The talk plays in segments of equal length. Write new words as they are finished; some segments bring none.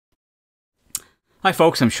Hi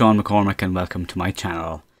folks, I'm Sean McCormack and welcome to my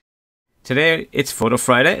channel. Today it's Photo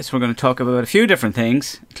Friday, so we're going to talk about a few different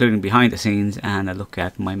things, including behind the scenes and a look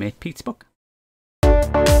at my mate Piet's book.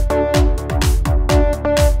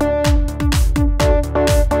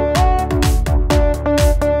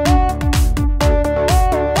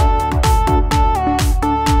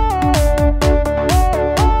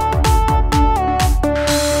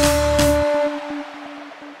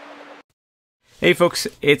 Hey folks,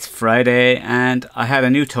 it's Friday and I had a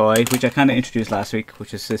new toy which I kind of introduced last week,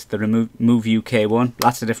 which is the REMOVU K1.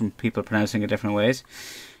 Lots of different people pronouncing it different ways.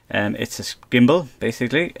 It's a gimbal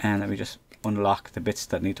basically, and let me just unlock the bits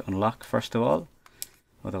that need to unlock first of all.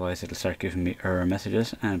 Otherwise it'll start giving me error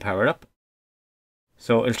messages, and power it up.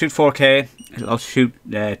 So it'll shoot 4K, it'll also shoot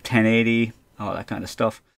 1080, all that kind of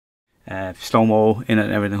stuff. Slow-mo in it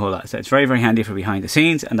and everything, whole lot. So it's very, very handy for behind the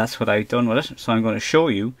scenes, and that's what I've done with it. So I'm going to show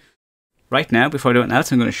you right now, before I do anything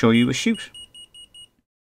else, I'm going to show you a shoot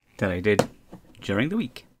that I did during the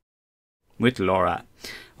week with Laura.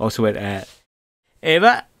 Also with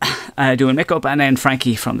Eva doing makeup, and then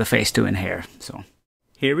Frankie from the face doing hair. So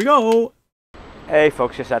here we go. Hey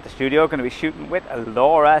folks, just at the studio, going to be shooting with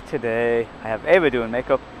Laura today. I have Eva doing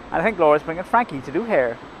makeup, and I think Laura's bringing Frankie to do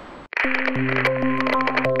hair.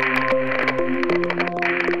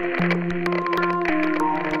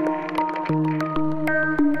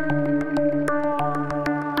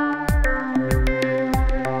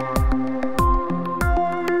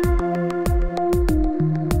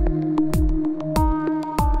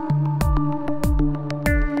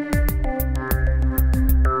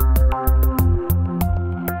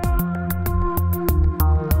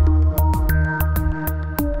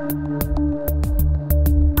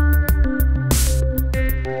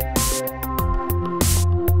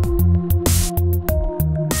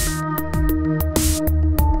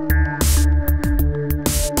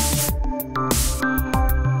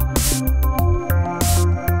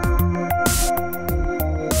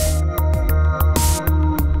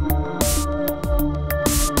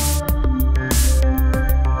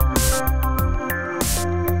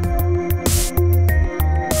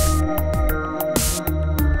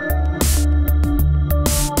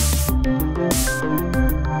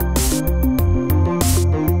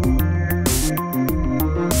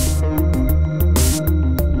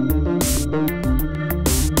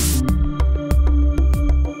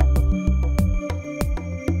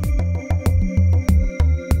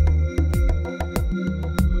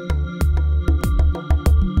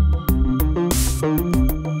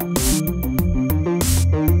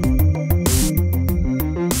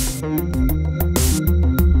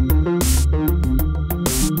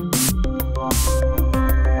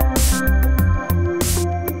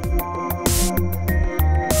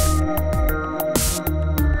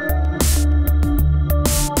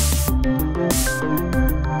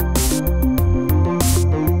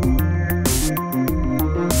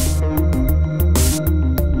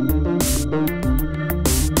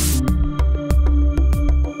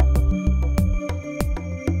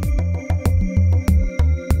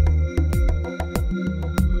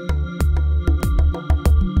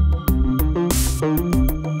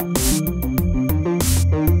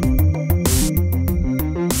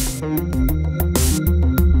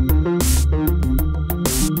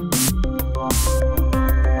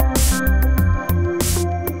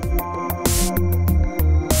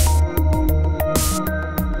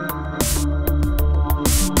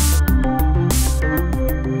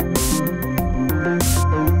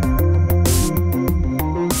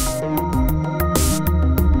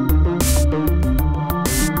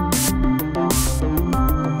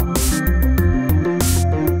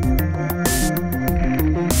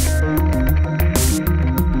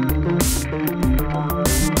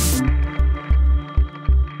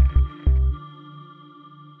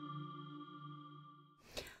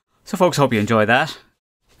 So folks, hope you enjoy that.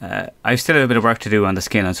 I still have a bit of work to do on the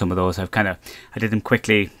skin on some of those. I did them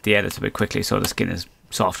quickly, the edits a bit quickly, so the skin is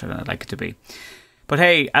softer than I'd like it to be. But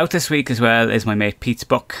hey, out this week as well is my mate Piet's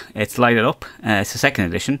book. It's Lighted Up. It's the second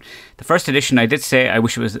edition. The first edition, I did say I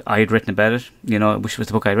wish it was I had written about it. You know, I wish it was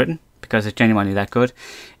the book I'd written, because it's genuinely that good.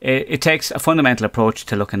 It takes a fundamental approach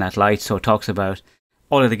to looking at light, so it talks about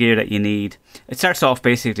all of the gear that you need. It starts off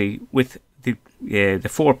basically with the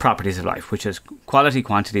four properties of life, which is quality,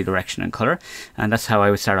 quantity, direction and colour, and that's how I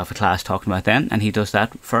would start off a class talking about them, and he does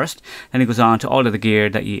that first. Then he goes on to all of the gear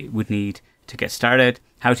that you would need to get started,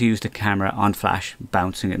 how to use the camera on flash,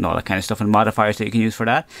 bouncing it and all that kind of stuff, and modifiers that you can use for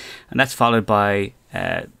that. And that's followed by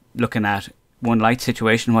looking at one light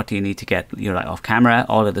situation, what do you need to get your light off camera,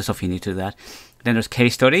 all of the stuff you need to do that. Then there's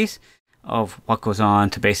case studies of what goes on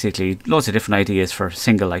to basically loads of different ideas for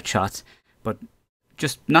single light shots, but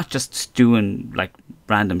just not just doing like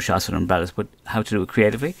random shots with umbrellas, but how to do it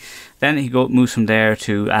creatively. Then he moves from there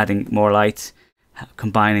to adding more lights,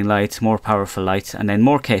 combining lights, more powerful lights, and then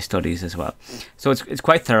more case studies as well. So it's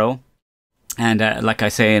quite thorough. And like I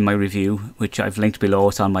say in my review, which I've linked below,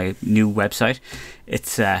 it's on my new website.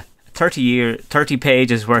 It's 30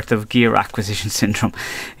 pages worth of gear acquisition syndrome,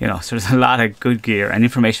 you know, so there's a lot of good gear and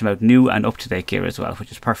information about new and up-to-date gear as well,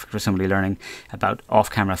 which is perfect for somebody learning about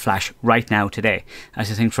off-camera flash right now today. As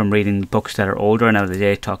I think from reading books that are older and out of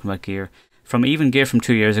date talking about gear, from even gear from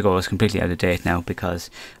 2 years ago is completely out of date now because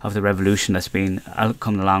of the revolution that's been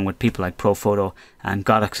coming along with people like Profoto and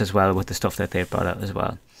Godox as well, with the stuff that they've brought out as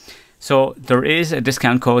well. So there is a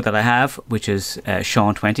discount code that I have, which is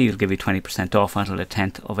Sean20. It'll give you 20% off until the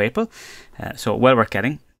 10th of April. So well worth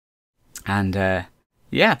getting. And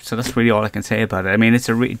yeah, so that's really all I can say about it. I mean, it's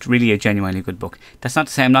really a genuinely good book. That's not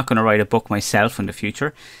to say I'm not going to write a book myself in the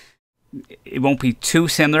future. It won't be too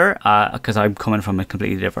similar because I'm coming from a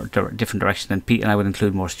completely different direction than Pete, and I would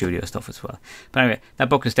include more studio stuff as well. But anyway, that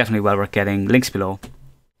book is definitely well worth getting. Links below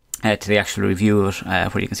to the actual review of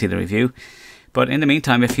it, where you can see the review. But in the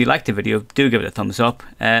meantime, if you liked the video, do give it a thumbs up.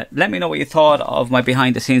 Let me know what you thought of my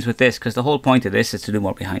behind the scenes with this, because the whole point of this is to do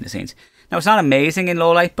more behind the scenes. Now, it's not amazing in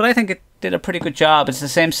low light, but I think it did a pretty good job. It's the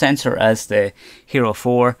same sensor as the Hero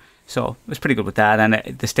 4, so it was pretty good with that,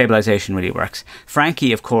 and the stabilization really works.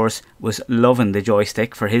 Frankie, of course, was loving the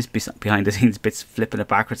joystick for his behind the scenes bits, flipping it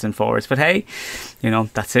backwards and forwards. But hey, you know,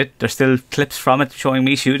 that's it. There's still clips from it showing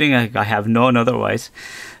me shooting. I have none otherwise.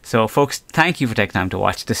 So folks, thank you for taking time to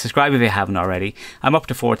watch. To subscribe if you haven't already. I'm up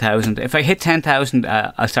to 4,000. If I hit 10,000,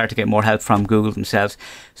 I'll start to get more help from Google themselves.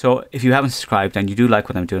 So if you haven't subscribed and you do like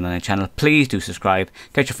what I'm doing on the channel, please do subscribe.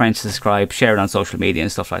 Get your friends to subscribe, share it on social media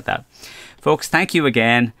and stuff like that. Folks, thank you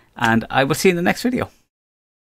again, and I will see you in the next video.